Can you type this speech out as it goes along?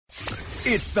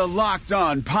It's the Locked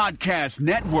On Podcast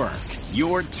Network,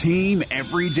 your team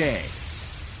every day.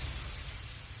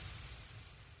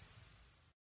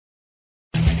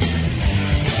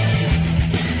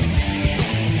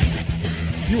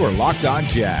 You are Locked On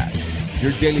Jazz,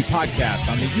 your daily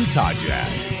podcast on the Utah Jazz.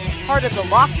 Part of the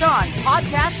Locked On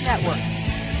Podcast Network,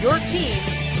 your team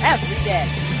every day.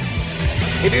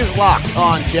 It is Locked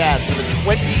On Jazz for the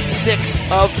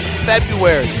 26th of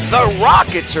February. The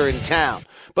Rockets are in town,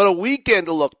 but a weekend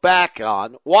to look back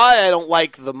on, why I don't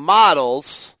like the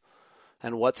models,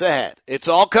 and what's ahead. It's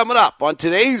all coming up on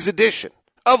today's edition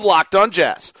of Locked On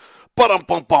Jazz. How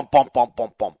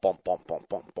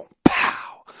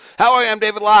are you? I'm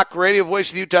David Locke, radio voice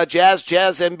of the Utah Jazz,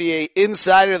 Jazz NBA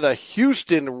insider. The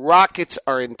Houston Rockets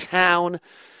are in town.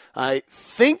 I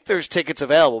think there's tickets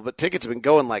available, but tickets have been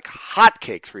going like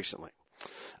hotcakes recently.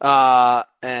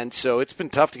 And so it's been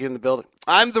tough to get in the building.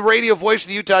 I'm the radio voice of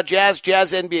the Utah Jazz,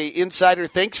 Jazz NBA insider.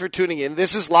 Thanks for tuning in.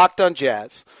 This is Locked On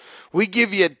Jazz. We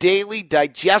give you a daily,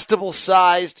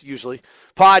 digestible-sized, usually,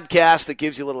 podcast that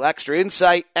gives you a little extra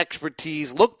insight,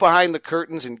 expertise, look behind the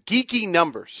curtains, and geeky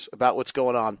numbers about what's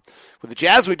going on with the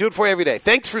Jazz. We do it for you every day.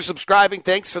 Thanks for subscribing.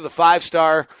 Thanks for the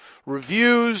 5-star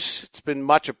reviews. It's been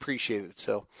much appreciated.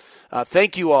 So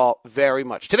thank you all very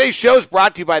much. Today's show is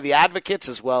brought to you by the Advocates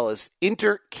as well as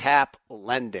Intercap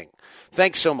Lending.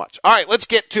 Thanks so much. All right, let's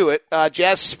get to it.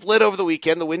 Jazz split over the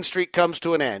weekend. The win streak comes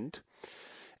to an end.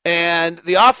 And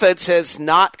the offense has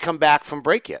not come back from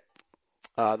break yet.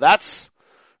 That's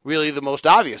really the most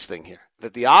obvious thing here,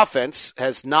 that the offense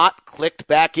has not clicked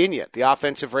back in yet. The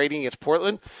offensive rating against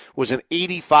Portland was an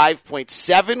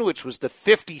 85.7, which was the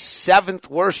 57th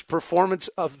worst performance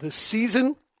of the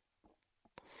season.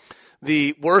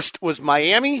 The worst was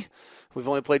Miami. We've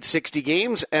only played 60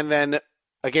 games. And then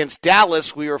against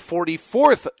Dallas, we were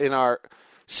 44th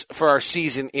for our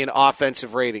season in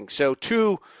offensive rating. So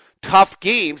two tough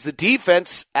games. The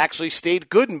defense actually stayed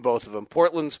good in both of them.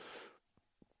 Portland's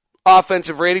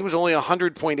offensive rating was only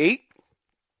 100.8.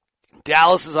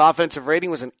 Dallas's offensive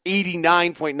rating was an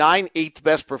 89.9, eighth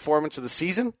best performance of the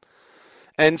season.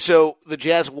 And so the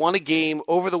Jazz won a game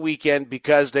over the weekend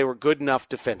because they were good enough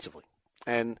defensively.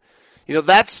 And, you know,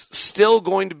 that's still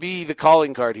going to be the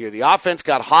calling card here. The offense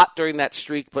got hot during that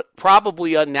streak, but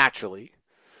probably unnaturally.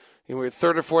 You know, we're the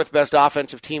third or fourth best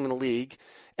offensive team in the league.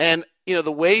 And, you know,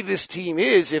 the way this team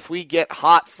is, if we get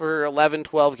hot for 11,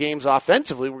 12 games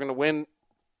offensively, we're going to win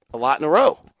a lot in a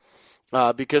row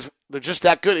because they're just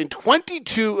that good. In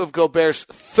 22 of Gobert's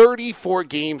 34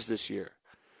 games this year,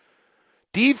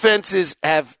 defenses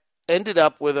have ended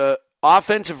up with an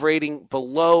offensive rating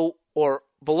below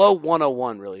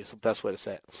 101, really, is the best way to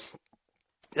say it.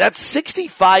 That's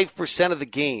 65% of the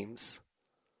games.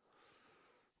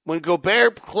 When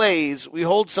Gobert plays, we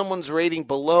hold someone's rating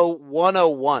below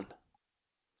 101.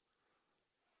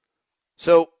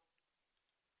 So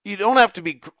we don't have to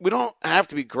be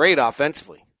great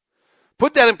offensively.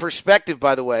 Put that in perspective,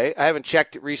 by the way. I haven't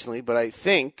checked it recently, but I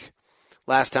think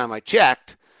last time I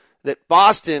checked that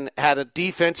Boston had a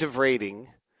defensive rating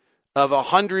of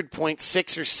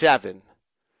 100.6 or 7,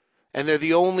 and they're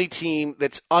the only team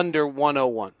that's under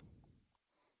 101.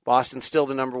 Boston's still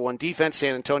the number one defense.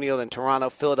 San Antonio, then Toronto,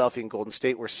 Philadelphia, and Golden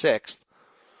State were sixth.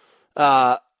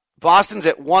 Boston's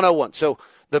at 101. So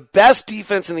the best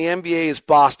defense in the NBA is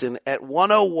Boston at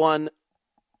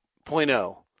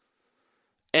 101.0.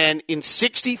 And in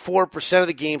 64% of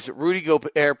the games that Rudy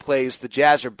Gobert plays, the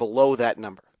Jazz are below that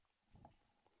number.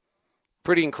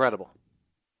 Pretty incredible.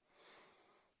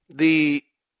 The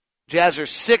Jazz are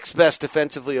sixth best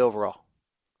defensively overall.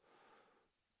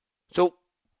 So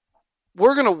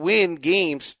we're going to win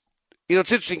games. You know,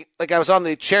 it's interesting. Like, I was on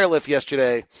the chairlift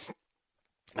yesterday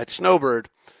at Snowbird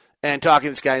and talking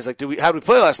to this guy. He's like, how did we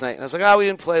play last night? And I was like, we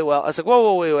didn't play well. I was like,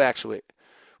 whoa, actually, wait.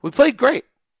 We played great.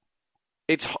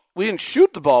 We didn't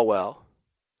shoot the ball well,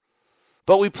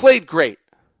 but we played great.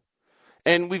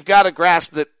 And we've got to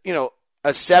grasp that, you know,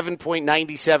 a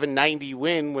 7.97-90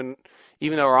 win when,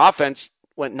 even though our offense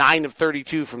went 9 of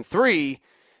 32 from 3,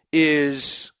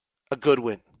 is a good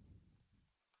win.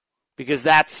 Because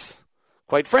that's,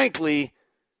 quite frankly,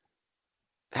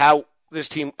 how this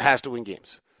team has to win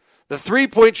games. The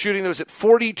three-point shooting that was at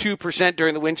 42%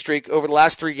 during the win streak over the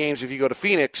last 3 games, if you go to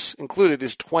Phoenix included,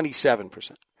 is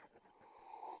 27%.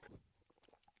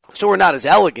 So we're not as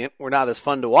elegant. We're not as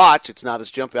fun to watch. It's not as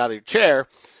jump out of your chair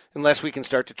unless we can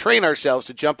start to train ourselves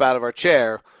to jump out of our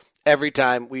chair every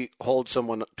time we hold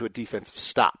someone to a defensive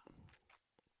stop.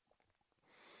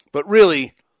 But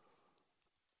really,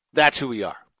 that's who we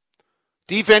are.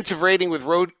 Defensive rating with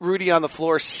Rudy on the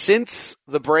floor since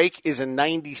the break is a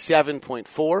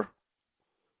 97.4.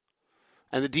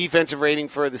 And the defensive rating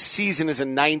for the season is a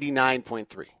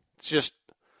 99.3. It's just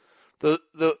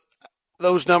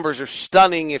those numbers are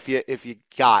stunning if you've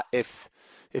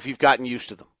gotten used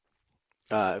to them.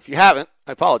 If you haven't,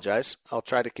 I apologize. I'll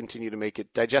try to continue to make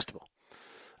it digestible.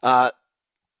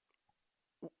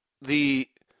 There's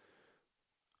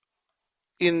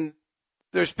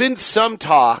been some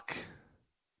talk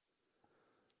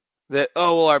that,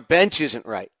 our bench isn't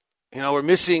right. We're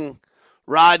missing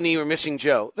Rodney, we're missing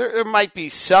Joe. There might be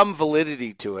some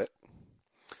validity to it.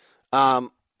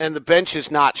 And the bench has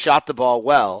not shot the ball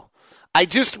well. I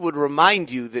just would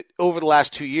remind you that over the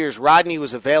last 2 years, Rodney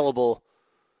was available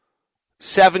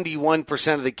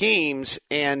 71% of the games,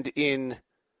 and in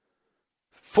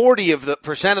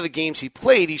 40% of the games he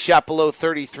played, he shot below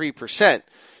 33%.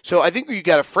 So I think you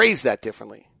got to phrase that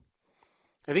differently.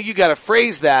 I think you got to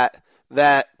phrase that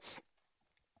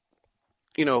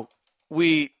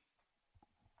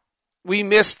we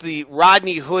missed the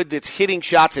Rodney Hood that's hitting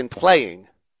shots and playing,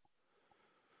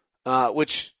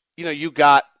 which you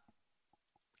got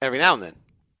every now and then,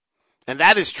 and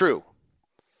that is true.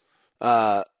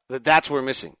 That's what we're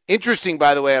missing. Interesting,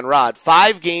 by the way, on Rod,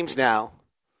 5 games now,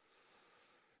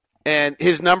 and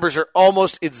his numbers are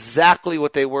almost exactly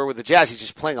what they were with the Jazz. He's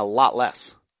just playing a lot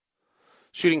less.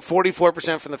 Shooting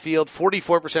 44% from the field,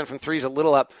 44% from threes, a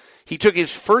little up. He took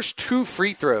his first 2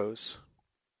 free throws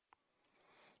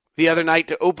the other night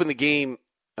to open the game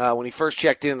when he first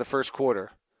checked in the first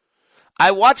quarter.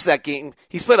 I watched that game.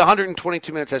 He's played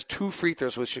 122 minutes, has 2 free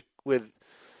throws with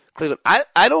Cleveland.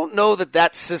 I don't know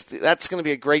that's going to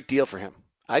be a great deal for him.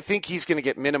 I think he's going to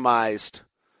get minimized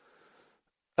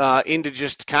into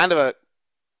just kind of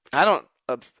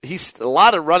he's a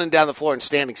lot of running down the floor and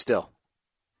standing still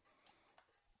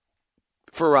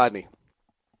for Rodney.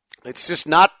 It's just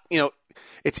not,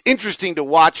 it's interesting to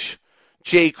watch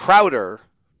Jay Crowder,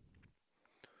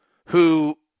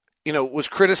 who, was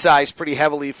criticized pretty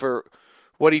heavily for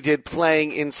what he did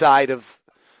playing inside of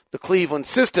the Cleveland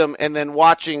system, and then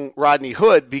watching Rodney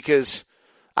Hood, because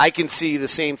I can see the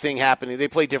same thing happening. They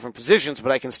play different positions,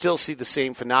 but I can still see the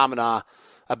same phenomena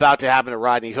about to happen to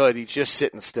Rodney Hood. He's just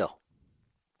sitting still.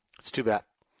 It's too bad.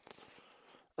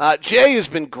 Jay has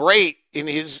been great in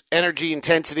his energy,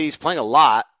 intensity. He's playing a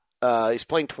lot. He's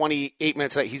playing 28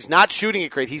 minutes a night. He's not shooting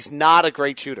it great. He's not a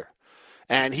great shooter.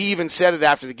 And he even said it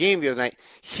after the game the other night.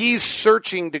 He's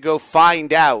searching to go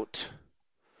find out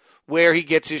where he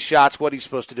gets his shots, what he's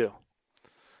supposed to do.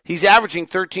 He's averaging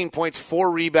 13 points,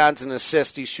 4 rebounds, and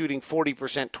assists. He's shooting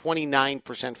 40%,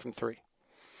 29% from 3.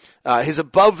 His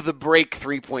above-the-break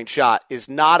three-point shot is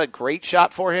not a great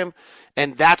shot for him,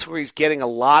 and that's where he's getting a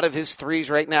lot of his threes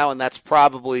right now, and that's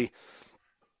probably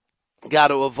got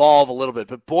to evolve a little bit.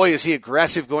 But, boy, is he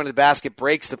aggressive going to the basket,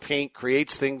 breaks the paint,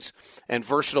 creates things, and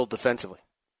versatile defensively.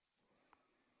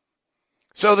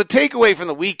 So the takeaway from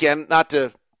the weekend, not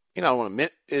to, I don't want to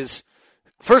admit, is,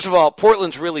 first of all,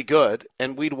 Portland's really good,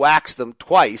 and we'd waxed them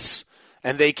twice,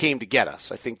 and they came to get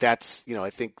us. I think that's,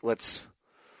 let's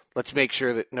make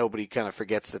sure that nobody kind of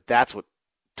forgets that that's what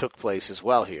took place as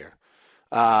well here.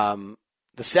 The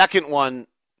second one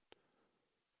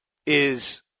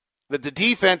is that the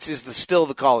defense is still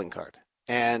the calling card.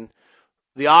 And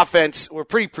the offense, we're a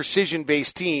pretty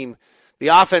precision-based team. The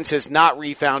offense has not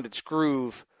refound its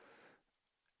groove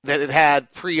that it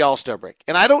had pre-All-Star break.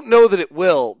 And I don't know that it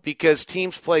will, because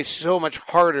teams play so much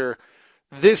harder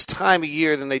this time of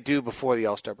year than they do before the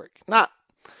All-Star break. They're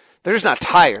just not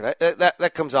tired.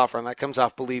 That comes off wrong. That comes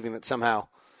off believing that somehow,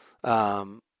 that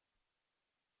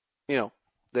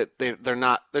they're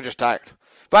not. They're just tired.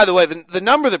 By the way, the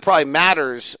number that probably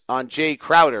matters on Jay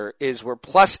Crowder is we're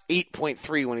plus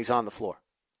 8.3 when he's on the floor,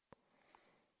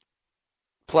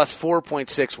 plus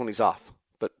 4.6 when he's off,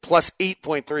 but plus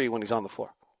 8.3 when he's on the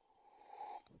floor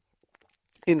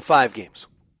in 5 games.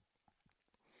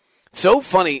 So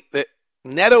funny that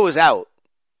Neto is out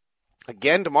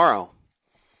again tomorrow.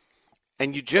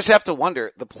 And you just have to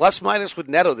wonder, the plus-minus with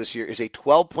Neto this year is a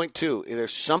 12.2.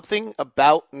 There's something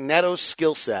about Neto's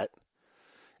skill set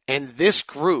and this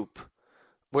group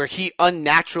where he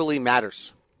unnaturally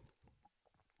matters.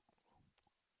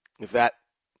 If that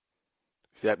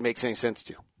makes any sense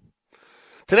to you.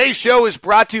 Today's show is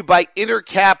brought to you by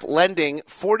Intercap Lending,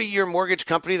 40-year mortgage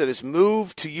company that has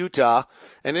moved to Utah.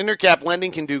 And Intercap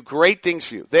Lending can do great things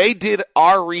for you. They did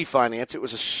our refinance. It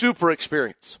was a super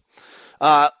experience.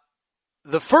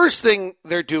 The first thing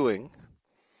they're doing,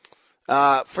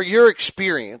 for your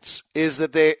experience, is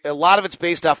that a lot of it's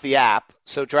based off the app.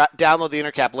 So download the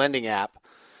Intercap Lending app,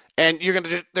 and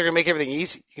they're gonna make everything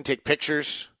easy. You can take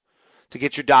pictures to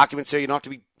get your documents there. You don't have to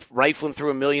be rifling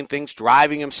through a million things,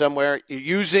 driving them somewhere. You're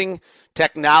using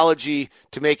technology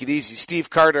to make it easy. Steve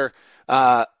Carter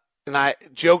and I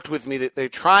joked with me that they're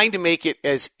trying to make it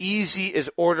as easy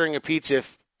as ordering a pizza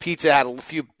if pizza had a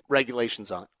few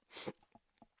regulations on it.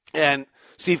 And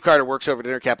Steve Carter works over at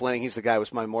Intercap Lending. He's the guy who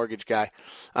was my mortgage guy.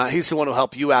 He's the one who'll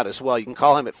help you out as well. You can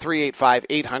call him at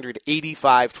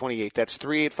 385-800-8528. That's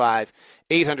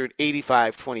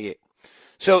 385-800-8528.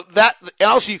 So that, and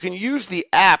also you can use the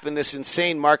app in this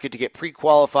insane market to get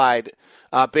pre-qualified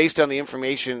based on the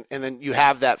information, and then you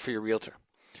have that for your realtor.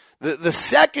 The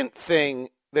second thing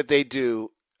that they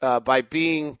do by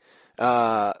being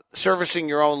servicing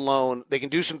your own loan, they can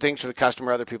do some things for the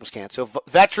customer other people's can't. So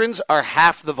veterans are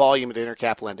half the volume at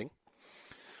Intercap Lending.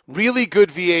 Really good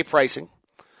VA pricing.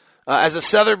 As a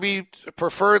Sotheby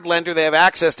preferred lender, they have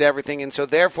access to everything, and so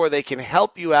therefore they can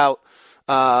help you out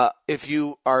if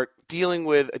you are dealing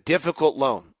with a difficult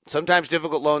loan. Sometimes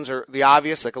difficult loans are the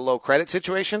obvious, like a low credit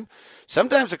situation.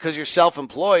 Sometimes because you're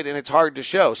self-employed and it's hard to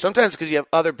show. Sometimes because you have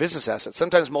other business assets.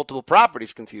 Sometimes multiple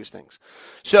properties confuse things.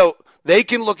 So they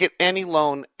can look at any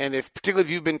loan, and particularly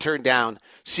if you've been turned down,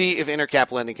 see if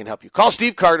Intercap Lending can help you. Call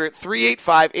Steve Carter at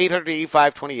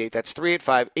 385-800-8528. That's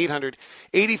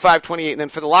 385-800-8528. And then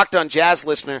for the Locked On Jazz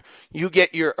listener, you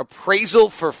get your appraisal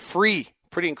for free.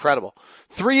 Pretty incredible.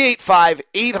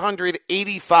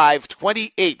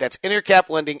 385-800-8528. That's Intercap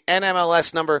Lending,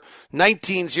 NMLS number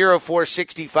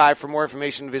 190465. For more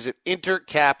information, visit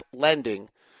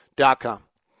intercaplending.com.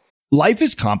 Life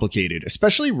is complicated,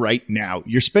 especially right now.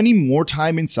 You're spending more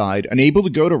time inside, unable to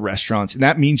go to restaurants, and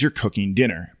that means you're cooking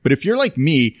dinner. But if you're like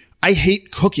me, I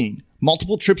hate cooking.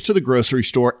 Multiple trips to the grocery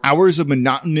store, hours of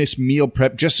monotonous meal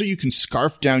prep just so you can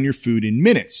scarf down your food in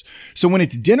minutes. So when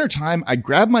it's dinner time, I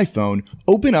grab my phone,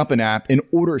 open up an app, and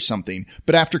order something.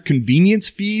 But after convenience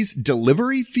fees,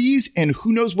 delivery fees, and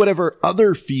who knows whatever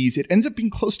other fees, it ends up being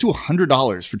close to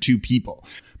 $100 for two people.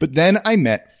 But then I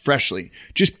met Freshly.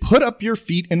 Just put up your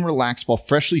feet and relax while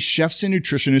Freshly chefs and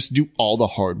nutritionists do all the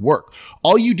hard work.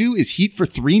 All you do is heat for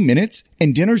 3 minutes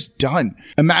and dinner's done.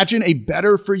 Imagine a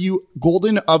better for you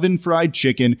golden oven fried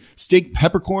chicken, steak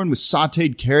peppercorn with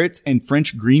sauteed carrots and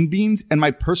French green beans, and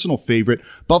my personal favorite,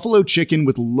 buffalo chicken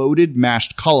with loaded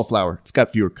mashed cauliflower. It's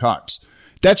got fewer carbs.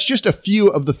 That's just a few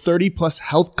of the 30 plus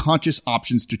health conscious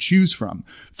options to choose from.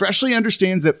 Freshly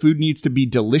understands that food needs to be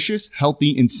delicious,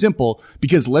 healthy, and simple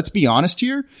because let's be honest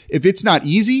here, if it's not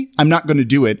easy, I'm not going to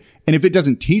do it. And if it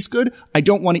doesn't taste good, I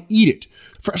don't want to eat it.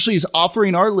 Freshly is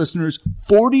offering our listeners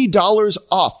 $40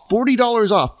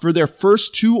 off for their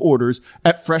first two orders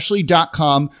at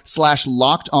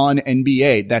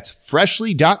freshly.com/lockedonnba. That's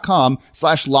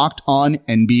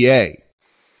freshly.com/lockedonnba. All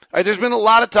right, there's been a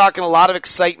lot of talk and a lot of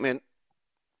excitement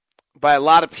by a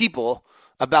lot of people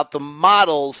about the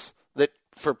models that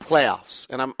for playoffs.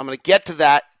 And I'm going to get to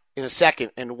that in a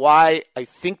second and why I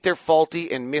think they're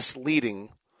faulty and misleading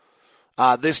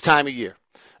this time of year.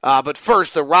 But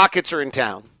first, the Rockets are in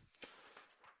town.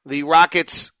 The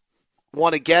Rockets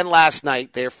won again last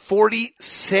night. They're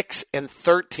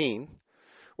 46-13.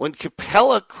 When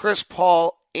Capella, Chris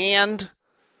Paul, and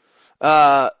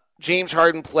James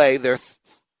Harden play, they're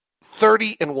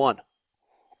 30-1.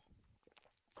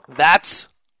 That's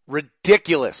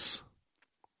ridiculous.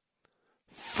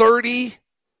 30-1.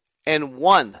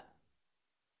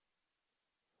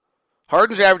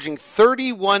 Harden's averaging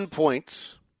 31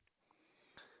 points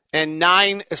and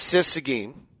 9 assists a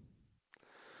game.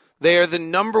 They are the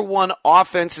number one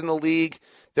offense in the league.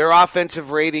 Their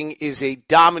offensive rating is a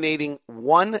dominating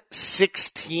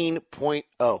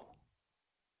 116.0.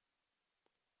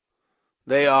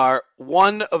 They are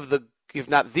one of the, if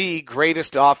not the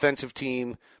greatest offensive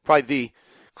team, probably the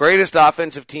greatest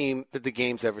offensive team that the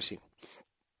game's ever seen.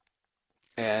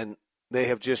 And they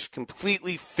have just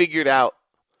completely figured out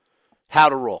how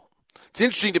to roll. It's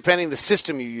interesting depending on the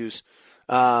system you use,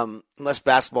 unless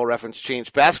Basketball Reference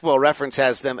changed. Basketball Reference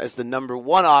has them as the number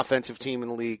one offensive team in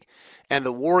the league and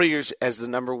the Warriors as the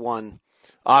number one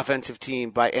offensive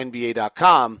team by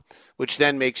NBA.com, which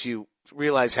then makes you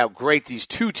realize how great these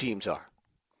two teams are.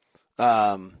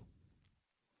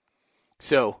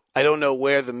 So I don't know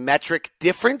where the metric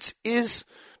difference is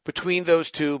between those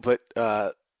two, but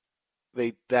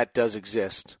that does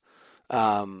exist.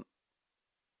 The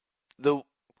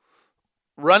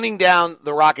running down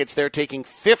the Rockets, they're taking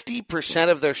 50%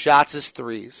 of their shots as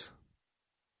threes.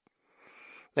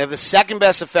 They have the second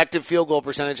best effective field goal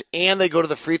percentage, and they go to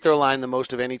the free throw line the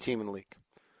most of any team in the league.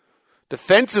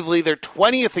 Defensively, they're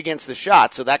 20th against the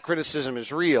shot, so that criticism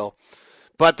is real.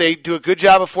 But they do a good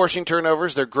job of forcing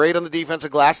turnovers. They're great on the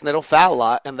defensive glass, and they don't foul a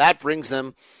lot, and that brings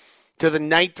them to the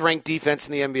 9th-ranked defense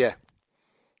in the NBA.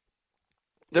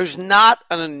 there's not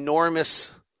an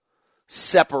enormous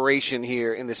separation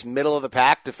here in this middle of the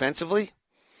pack defensively.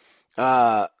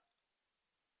 Kind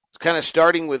of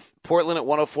starting with Portland at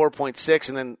 104.6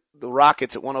 and then the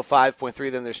Rockets at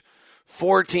 105.3. Then there's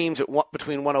 4 teams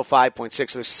between 105.6.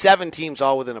 So there's 7 teams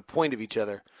all within a point of each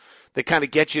other that kind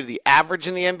of get you to the average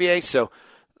in the NBA. So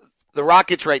the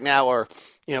Rockets right now are,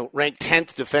 ranked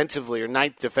 10th defensively or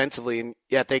 9th defensively, and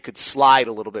yet they could slide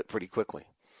a little bit pretty quickly.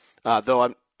 Though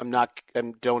I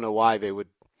don't know why they would.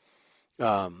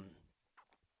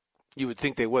 You would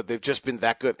think they would. They've just been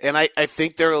that good, and I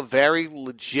think they're a very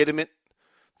legitimate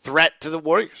threat to the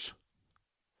Warriors.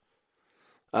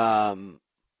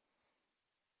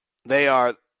 They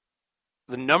are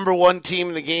the number 1 team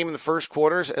in the game in the first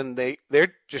quarters, and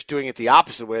they're just doing it the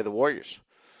opposite way of the Warriors.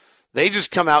 They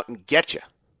just come out and get you.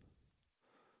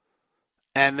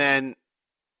 And then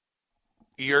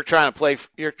you're trying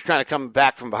to come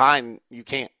back from behind, and you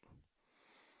can't.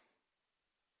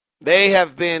 They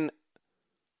have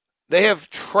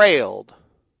trailed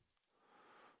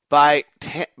by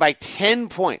 10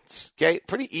 points. Okay,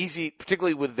 pretty easy,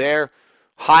 particularly with their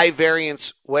high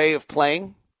variance way of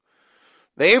playing.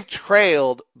 They have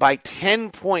trailed by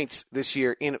 10 points this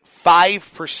year in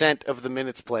 5% of the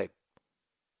minutes played.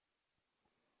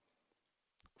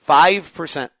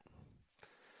 5%.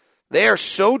 They are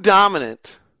so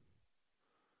dominant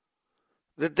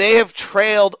that they have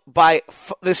trailed by.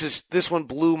 This one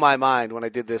blew my mind when I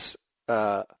did this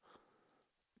last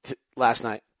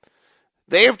night.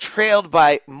 They have trailed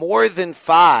by more than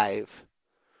 5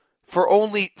 for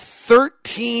only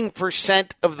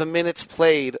 13% of the minutes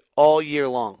played all year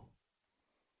long.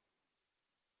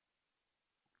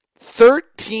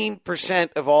 13%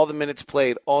 of all the minutes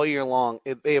played all year long.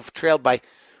 They have trailed by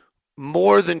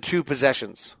more than 2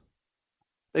 possessions.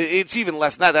 It's even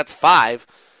less than that. That's 5.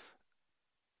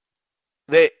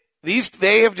 They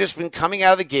have just been coming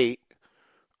out of the gate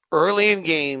early in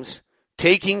games,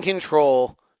 taking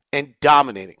control and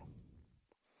dominating.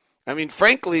 I mean,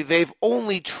 frankly, they've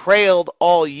only trailed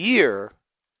all year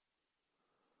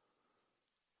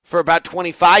for about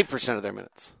 25% of their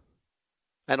minutes.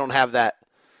 I don't have that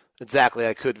exactly.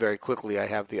 I could very quickly. I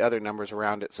have the other numbers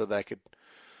around it so that I could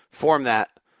form that.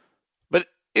 But,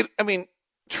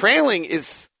 trailing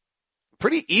is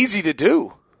pretty easy to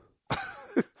do.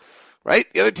 Right?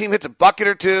 The other team hits a bucket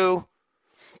or 2.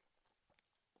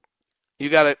 You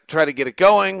got to try to get it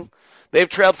going. They've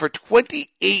trailed for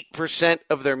 28%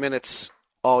 of their minutes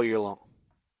all year long.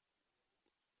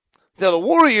 Now, the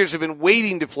Warriors have been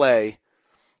waiting to play.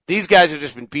 These guys have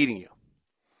just been beating you.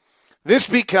 This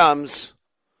becomes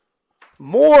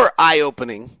more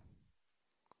eye-opening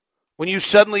when you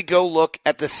suddenly go look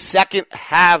at the second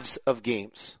halves of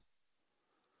games.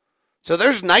 So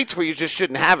there's nights where you just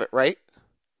shouldn't have it, right?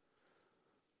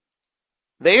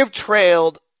 They have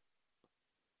trailed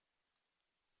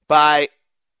by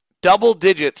double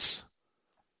digits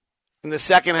in the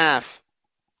second half.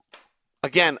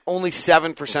 Again, only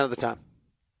 7% of the time.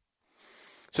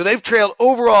 So they've trailed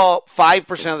overall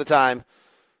 5% of the time.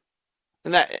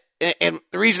 And the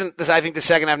reason I think the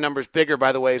second half number is bigger,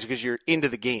 by the way, is because you're into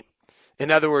the game. In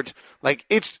other words,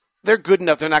 they're good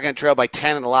enough. They're not going to trail by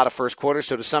 10 in a lot of first quarters.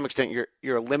 So to some extent,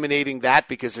 you're eliminating that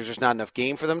because there's just not enough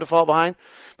game for them to fall behind.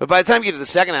 But by the time you get to the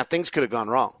second half, things could have gone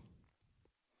wrong.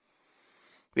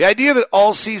 The idea that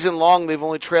all season long they've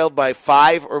only trailed by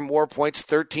 5 or more points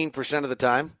 13% of the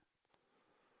time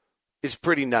is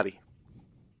pretty nutty.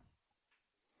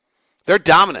 They're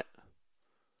dominant.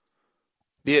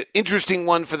 Be an interesting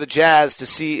one for the Jazz to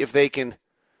see if they can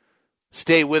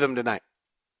stay with them tonight.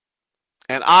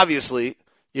 And obviously,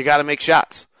 you got to make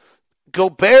shots.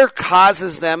 Gobert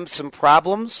causes them some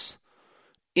problems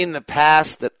in the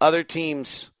past that other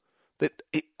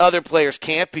players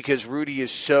can't because Rudy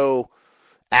is so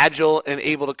agile and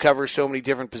able to cover so many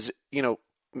different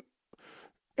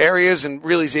areas and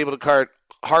really is able to guard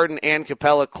Harden and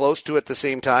Capella close to at the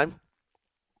same time.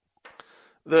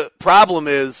 The problem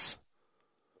is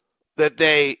that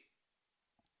they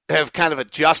have kind of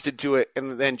adjusted to it,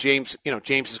 and then James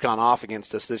has gone off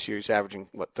against us this year. He's averaging,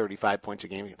 35 points a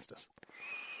game against us.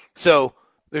 So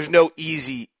there's no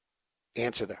easy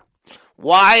answer there.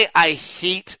 Why I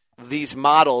hate these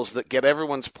models that get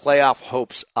everyone's playoff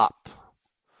hopes up.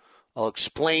 I'll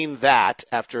explain that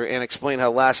and explain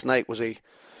how last night was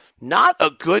not a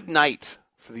good night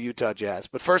for the Utah Jazz.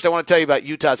 But first I want to tell you about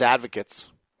Utah's Advocates.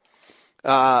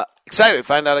 Excited to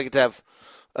find out I get to have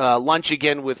lunch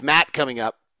again with Matt coming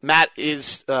up. Matt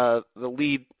is the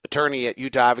lead attorney at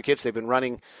Utah Advocates. They've been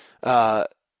running for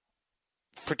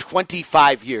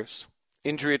 25 years.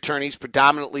 Injury attorneys,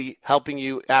 predominantly helping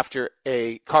you after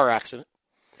a car accident.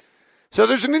 So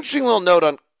there's an interesting little note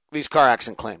on these car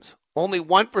accident claims. Only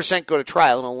 1% go to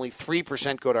trial and only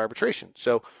 3% go to arbitration.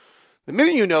 So the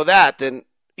minute you know that, then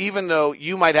even though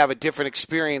you might have a different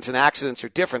experience and accidents are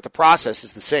different, the process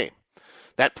is the same.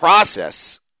 That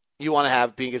process you want to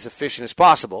have being as efficient as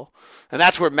possible. And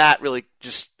that's where Matt really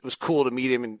just it was cool to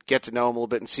meet him and get to know him a little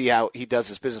bit and see how he does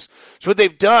his business. So what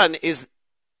they've done is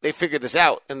they figured this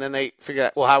out, and then they figured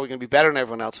out, well, how are we going to be better than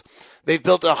everyone else? They've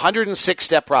built a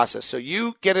 106-step process. So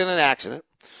you get in an accident.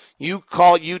 You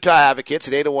call Utah Advocates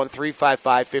at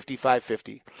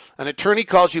 801-355-5550. An attorney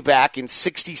calls you back in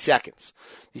 60 seconds.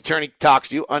 The attorney talks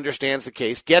to you, understands the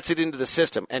case, gets it into the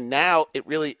system, and now it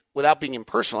really, without being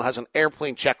impersonal, has an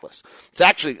airplane checklist. It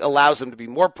actually allows them to be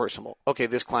more personal. Okay,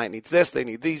 this client needs this, they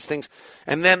need these things.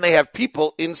 And then they have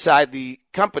people inside the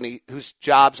company whose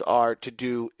jobs are to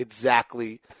do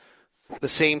exactly the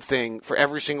same thing for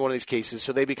every single one of these cases,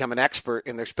 so they become an expert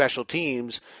in their special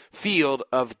teams field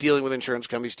of dealing with insurance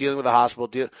companies, dealing with a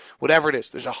hospital, whatever it is.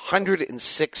 There's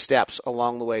 106 steps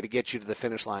along the way to get you to the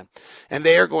finish line. And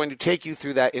they are going to take you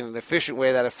through that in an efficient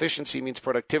way. That efficiency means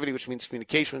productivity, which means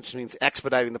communication, which means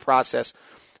expediting the process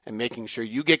and making sure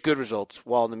you get good results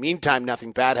while in the meantime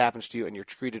nothing bad happens to you and you're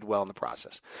treated well in the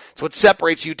process. It's what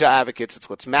separates Utah Advocates. It's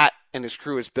what Matt and his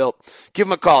crew has built. Give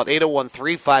them a call at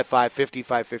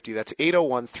 801-355-5550. That's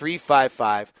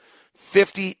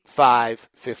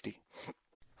 801-355-5550.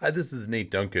 Hi, this is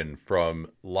Nate Duncan from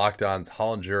Locked On's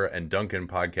Hollinger and Duncan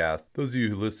podcast. Those of you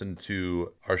who listen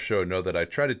to our show know that I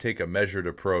try to take a measured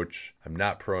approach. I'm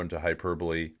not prone to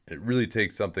hyperbole. It really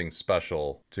takes something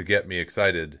special to get me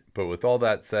excited. But with all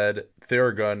that said,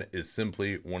 Theragun is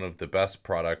simply one of the best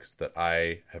products that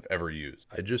I have ever used.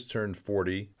 I just turned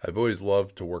 40. I've always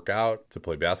loved to work out, to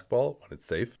play basketball when it's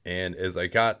safe. And as I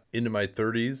got into my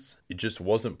 30s, it just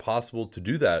wasn't possible to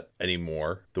do that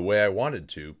anymore the way I wanted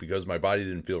to because my body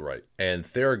didn't feel right. And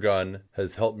Theragun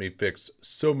has helped me fix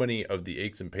so many of the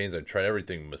aches and pains. I've tried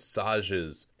everything,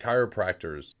 massages,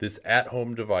 chiropractors. This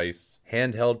at-home device,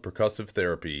 handheld percussive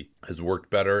therapy, has worked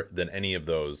better than any of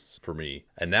those for me.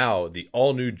 And now the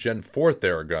all-new Gen 4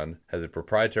 Theragun has a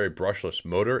proprietary brushless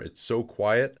motor. It's so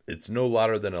quiet. It's no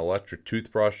louder than an electric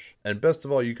toothbrush. And best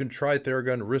of all, you can try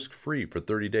Theragun risk-free for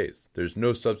 30 days. There's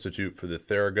no substitute for the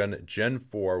Theragun Gen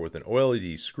 4 with an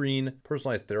OLED screen,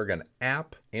 personalized Theragun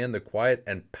app, and the quiet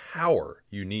and power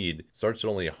you need. Starts at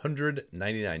only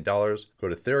 $199. Go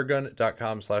to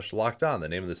Theragun.com/lockedon, the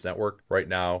name of this network, right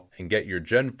now, and get your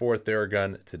Gen 4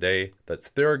 Theragun today. That's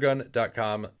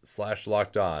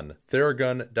Theragun.com/lockedon.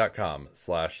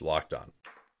 Theragun.com/lockedon.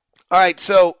 All right,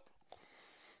 so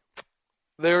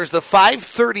there's the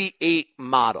 538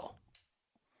 model,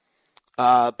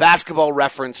 basketball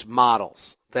reference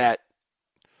models that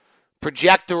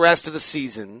project the rest of the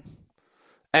season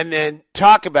and then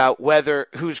talk about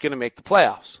who's going to make the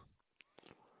playoffs.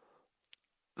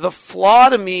 The flaw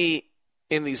to me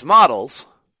in these models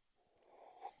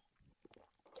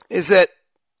is that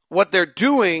what they're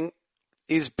doing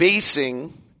is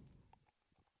basing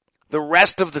the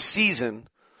rest of the season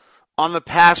on the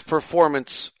past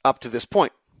performance up to this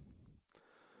point.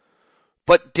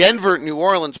 But Denver, New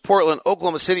Orleans, Portland,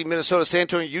 Oklahoma City, Minnesota, San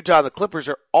Antonio, Utah, and the Clippers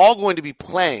are all going to be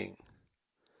playing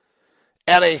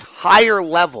at a higher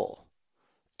level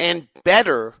and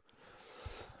better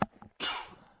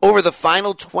over the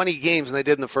final 20 games than they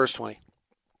did in the first 20.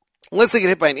 Unless they get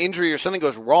hit by an injury or something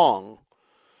goes wrong.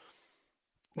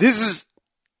 I've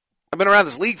been around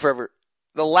this league forever.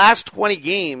 The last 20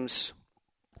 games,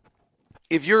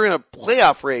 if you're in a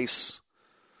playoff race,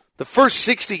 the first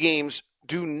 60 games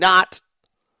do not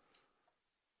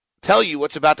tell you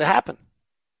what's about to happen.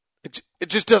 It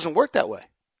just doesn't work that way.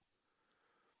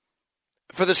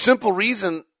 For the simple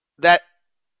reason that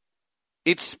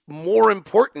it's more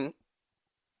important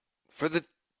for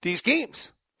these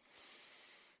games.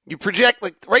 You project,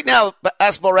 like right now,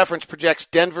 Basketball Reference projects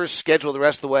Denver's schedule the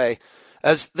rest of the way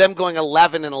as them going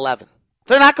 11-11.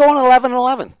 They're not going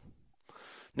 11-11.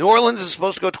 New Orleans is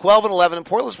supposed to go 12-11, and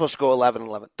Portland's supposed to go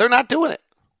 11-11. They're not doing it.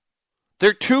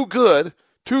 They're too good,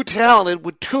 too talented,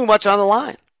 with too much on the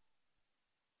line.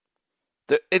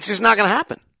 It's just not going to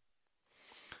happen.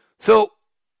 So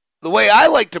the way I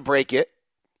like to break it,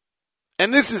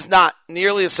 and this is not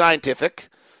nearly as scientific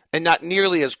and not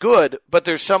nearly as good, but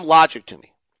there's some logic to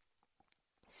me.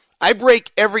 I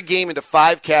break every game into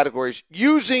 5 categories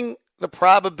using the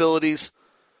probabilities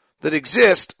that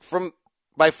exist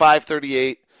by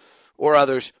 538 or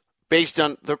others based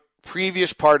on the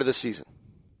previous part of the season.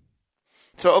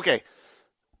 So, okay.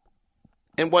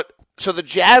 So the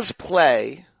Jazz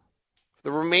play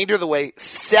the remainder of the way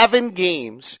 7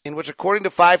 games in which, according to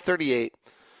 538,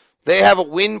 they have a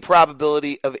win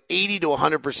probability of 80 to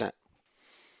 100%.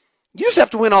 You just have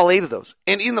to win all 8 of those.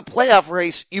 And in the playoff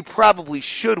race, you probably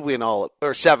should win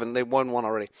or 7. They won 1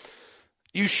 already.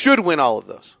 You should win all of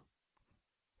those.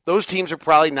 Those teams are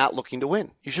probably not looking to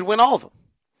win. You should win all of them.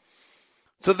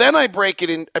 So then I break it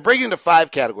into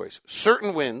 5 categories.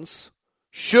 Certain wins,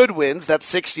 should wins, that's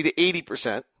 60 to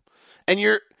 80%. And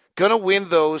you're going to win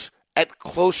those at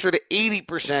closer to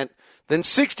 80% than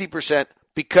 60%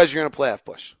 because you're in a playoff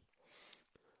push.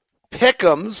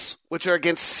 Pick'ems, which are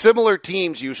against similar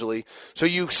teams usually, so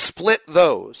you split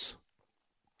those.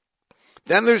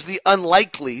 Then there's the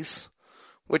unlikelies,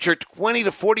 which are 20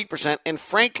 to 40%, and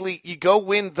frankly, you go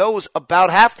win those about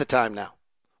half the time now,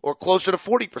 or closer to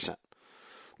 40%.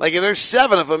 Like if there's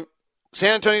 7 of them,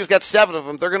 San Antonio's got 7 of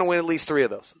them, they're going to win at least 3 of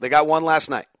those. They got 1 last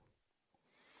night.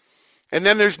 And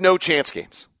then there's no chance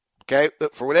games. Okay?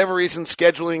 For whatever reason,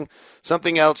 scheduling,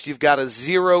 something else, you've got a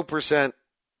 0%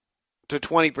 to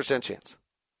 20% chance.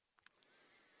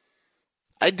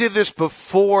 I did this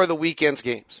before the weekend's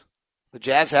games. The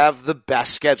Jazz have the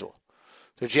best schedule.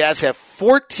 The Jazz have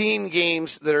 14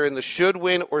 games that are in the should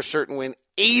win or certain win.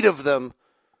 8 of them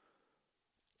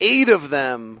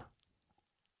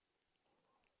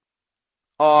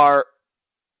are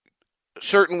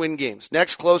certain win games.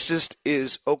 Next closest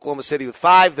is Oklahoma City with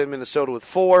 5, then Minnesota with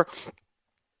 4.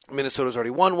 Minnesota's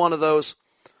already won 1 of those.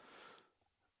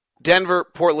 Denver,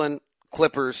 Portland,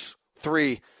 Clippers,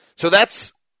 3. So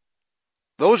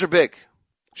those are big.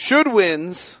 Should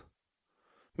wins,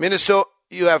 Minnesota,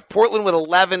 you have Portland with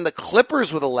 11, the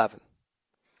Clippers with 11.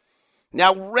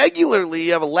 Now, regularly,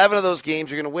 you have 11 of those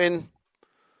games. You're going to win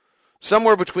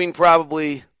somewhere between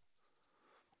probably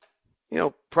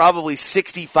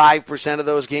 65% of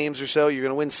those games or so. You're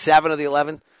going to win 7 of the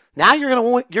 11. Now you're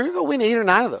going to win 8 or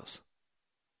 9 of those.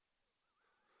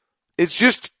 It's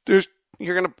just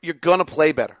you're going to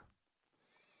play better.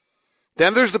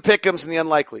 Then there's the pick'ems and the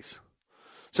unlikelies.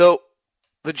 So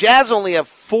the Jazz only have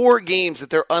 4 games that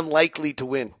they're unlikely to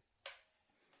win.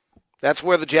 That's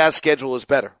where the Jazz schedule is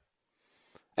better.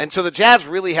 And so the Jazz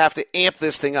really have to amp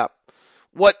this thing up.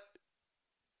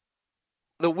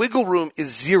 The wiggle room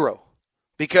is 0.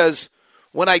 Because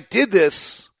when I did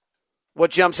this, what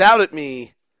jumps out at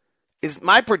me is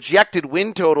my projected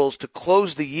win totals to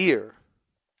close the year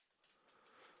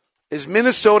is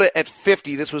Minnesota at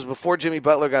 50. This was before Jimmy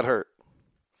Butler got hurt.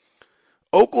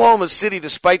 Oklahoma City,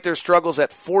 despite their struggles,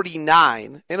 at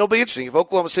 49. And it'll be interesting if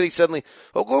Oklahoma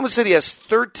City has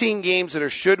 13 games that are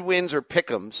should wins or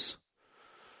pick'ems.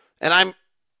 And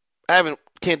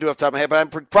can't do it off the top of my head, but I'm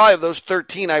probably of those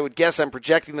 13, I would guess I'm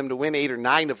projecting them to win 8 or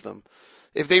 9 of them.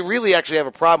 If they really actually have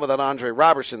a problem without Andre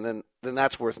Robertson, then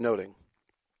that's worth noting.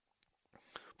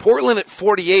 Portland at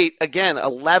 48, again,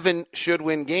 11 should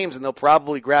win games, and they'll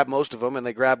probably grab most of them, and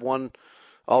they grab 1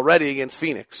 already against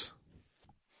Phoenix.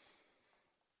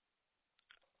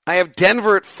 I have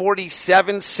Denver at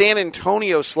 47, San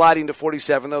Antonio sliding to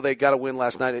 47, though they got a win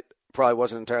last night. It probably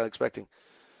wasn't entirely expecting.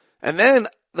 And then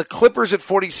the Clippers at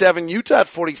 47, Utah at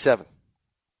 47.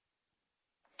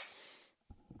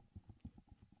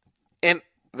 And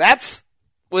that's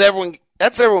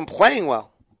everyone playing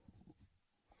well.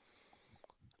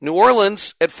 New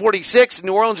Orleans at 46.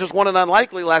 New Orleans just won an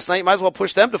unlikely last night. You might as well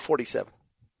push them to 47.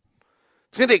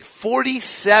 It's going to take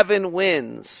 47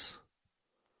 wins.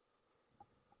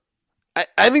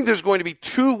 I think there's going to be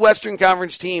 2 Western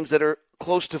Conference teams that are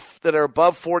that are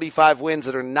above 45 wins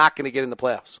that are not going to get in the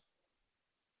playoffs.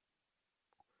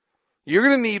 You're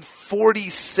going to need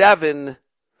 47,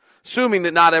 assuming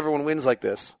that not everyone wins like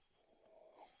this.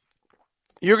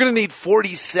 You're going to need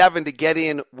 47 to get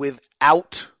in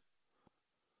without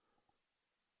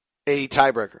a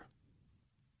tiebreaker.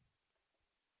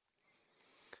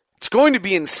 It's going to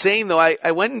be insane, though.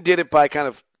 I went and did it by kind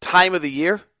of time of the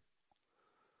year.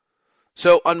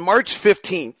 So on March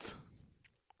 15th,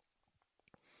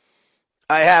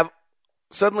 I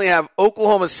suddenly have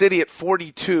Oklahoma City at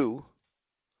 42,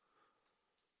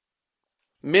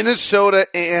 Minnesota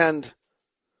and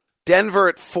Denver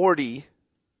at 40,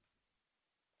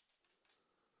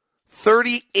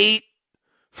 38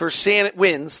 for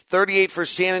 38 for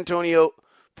San Antonio,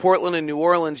 Portland, and New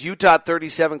Orleans, Utah at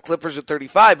 37, Clippers at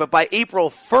 35. But by April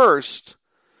 1st,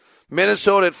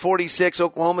 Minnesota at 46,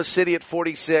 Oklahoma City at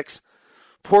 46,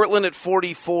 Portland at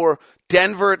 44,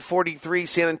 Denver at 43,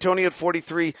 San Antonio at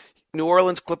 43, New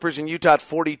Orleans, Clippers, and Utah at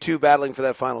 42, battling for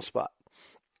that final spot.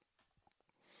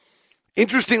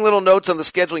 Interesting little notes on the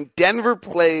scheduling. Denver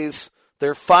plays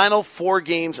their final 4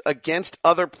 games against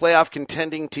other playoff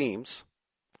contending teams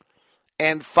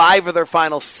and 5 of their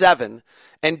final 7.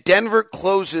 And Denver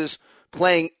closes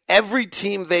playing every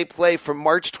team they play from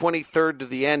March 23rd to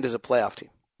the end as a playoff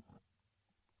team.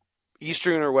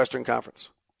 Eastern or Western Conference.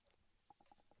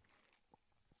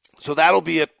 So that'll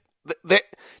be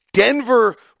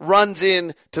Denver runs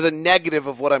in to the negative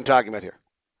of what I'm talking about here,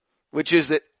 which is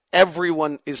that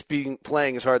everyone is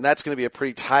playing as hard, and that's going to be a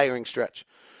pretty tiring stretch.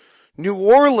 New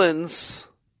Orleans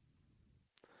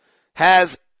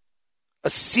has a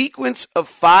sequence of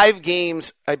 5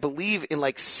 games, I believe, in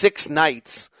like 6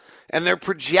 nights, and they're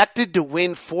projected to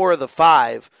win 4 of the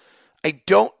 5. I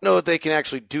don't know if they can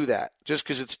actually do that just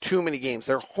because it's too many games.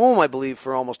 They're home, I believe,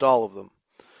 for almost all of them,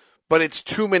 but it's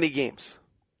too many games.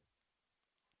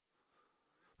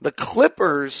 The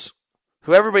Clippers,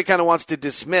 who everybody kind of wants to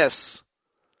dismiss,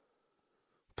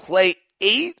 play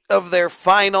 8 of their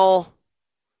final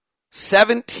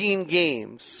 17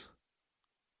 games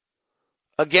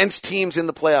against teams in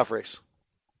the playoff race.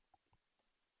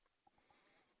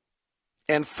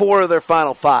 And 4 of their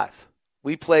final 5.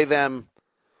 We play them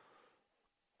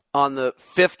on the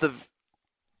 5th of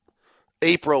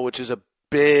April, which is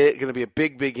going to be a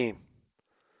big game.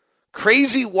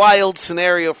 Crazy wild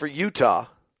scenario for Utah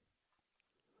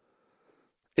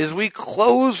is we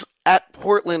close at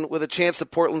Portland with a chance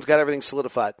that Portland's got everything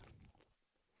solidified.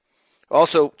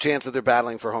 Also, chance that they're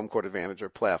battling for home court advantage or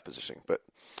playoff positioning, but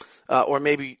or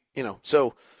maybe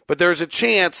but there's a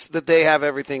chance that they have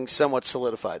everything somewhat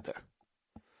solidified there.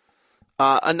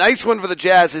 A nice one for the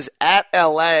Jazz is at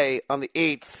LA on the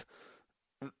 8th.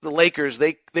 The Lakers,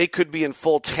 they could be in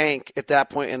full tank at that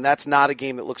point, and that's not a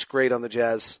game that looks great on the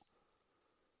Jazz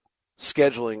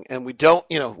scheduling. And we don't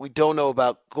know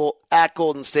about at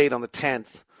Golden State on the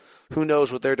 10th. Who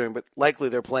knows what they're doing, but likely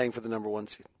they're playing for the number 1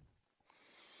 seed.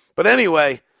 But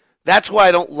anyway, that's why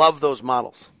I don't love those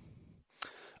models.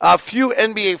 A few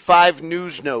NBA 5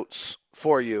 news notes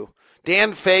for you.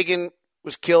 Dan Fagan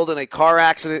was killed in a car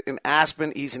accident in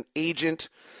Aspen. He's an agent.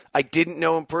 I didn't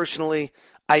know him personally.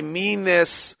 I mean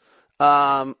this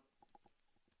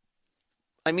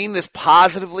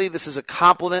positively. This is a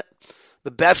compliment.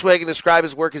 The best way I can describe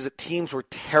his work is that teams were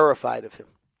terrified of him.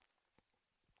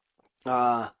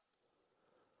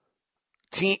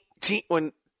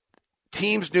 When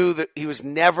teams knew that he was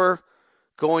never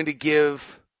going to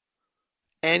give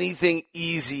anything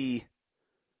easy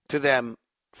to them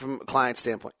from a client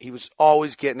standpoint. He was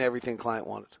always getting everything client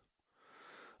wanted.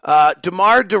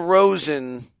 DeMar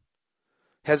DeRozan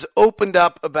has opened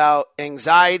up about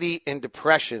anxiety and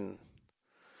depression.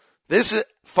 This is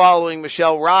following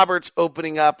Michelle Roberts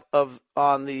opening up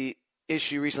on the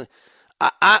issue recently.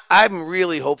 I'm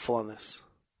really hopeful on this.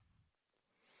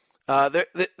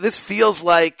 This feels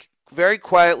like very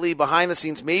quietly behind the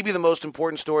scenes, maybe the most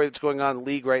important story that's going on in the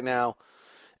league right now,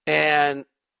 and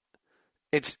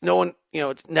it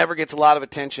never gets a lot of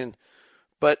attention,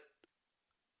 but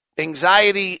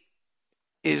anxiety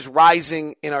is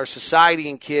rising in our society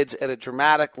and kids at a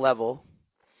dramatic level.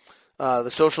 The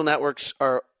social networks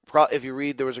are, if you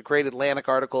read, there was a great Atlantic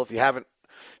article. If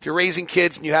you're raising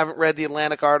kids and you haven't read the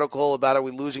Atlantic article about are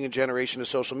we losing a generation to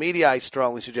social media, I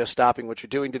strongly suggest stopping what you're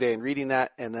doing today and reading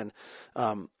that, and then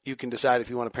you can decide if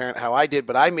you want to parent how I did.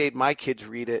 But I made my kids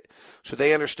read it so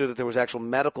they understood that there was actual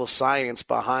medical science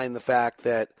behind the fact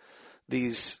that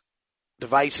these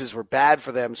devices were bad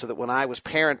for them, so that when I was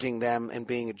parenting them and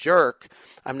being a jerk,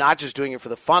 I'm not just doing it for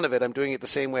the fun of it. I'm doing it the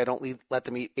same way I don't let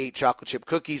them eat 8 chocolate chip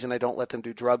cookies, and I don't let them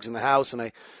do drugs in the house,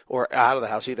 or out of the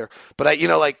house either. But I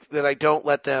don't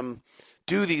let them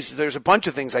do these. There's a bunch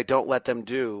of things I don't let them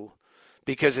do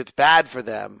because it's bad for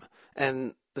them,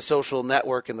 and the social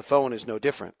network and the phone is no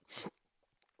different.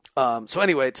 So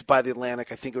anyway, it's by the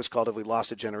Atlantic. I think it was called "Have We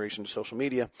Lost a Generation to Social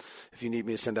Media?" If you need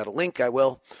me to send out a link, I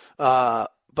will.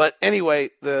 But anyway,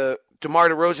 the DeMar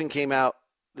DeRozan came out.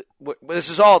 This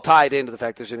is all tied into the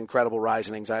fact there's an incredible rise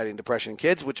in anxiety and depression in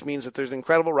kids, which means that there's an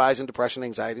incredible rise in depression and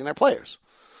anxiety in our players.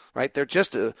 Right? They're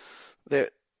just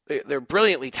they're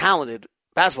brilliantly talented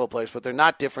basketball players, but they're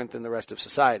not different than the rest of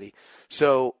society.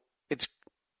 So it's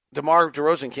DeMar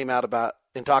DeRozan came out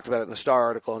and talked about it in the Star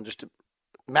article, and just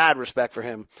mad respect for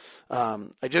him.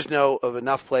 I just know of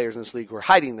enough players in this league who are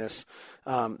hiding this,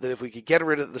 that if we could get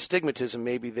rid of the stigmatism,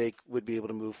 maybe they would be able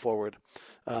to move forward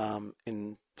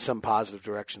in some positive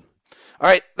direction. All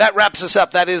right, that wraps us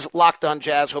up. That is Locked On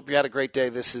Jazz. Hope you had a great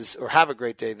day. Have a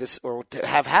great day.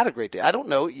 Have had a great day. I don't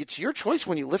know. It's your choice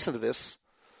when you listen to this.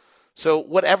 So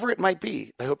whatever it might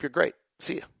be, I hope you're great.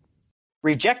 See ya.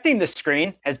 Rejecting the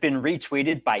Screen has been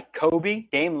retweeted by Kobe,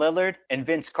 Dame Lillard, and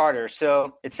Vince Carter.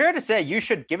 So it's fair to say you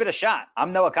should give it a shot.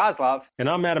 I'm Noah Kozlov. And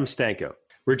I'm Adam Stanko.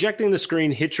 Rejecting the Screen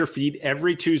hits your feed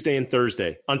every Tuesday and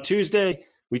Thursday. On Tuesday,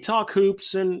 we talk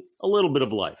hoops and a little bit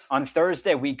of life. On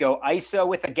Thursday, we go ISO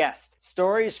with a guest.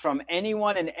 Stories from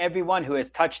anyone and everyone who has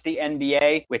touched the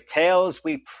NBA with tales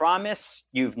we promise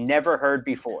you've never heard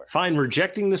before. Find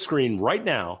Rejecting the Screen right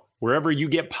now wherever you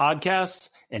get podcasts,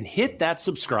 and hit that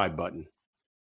subscribe button.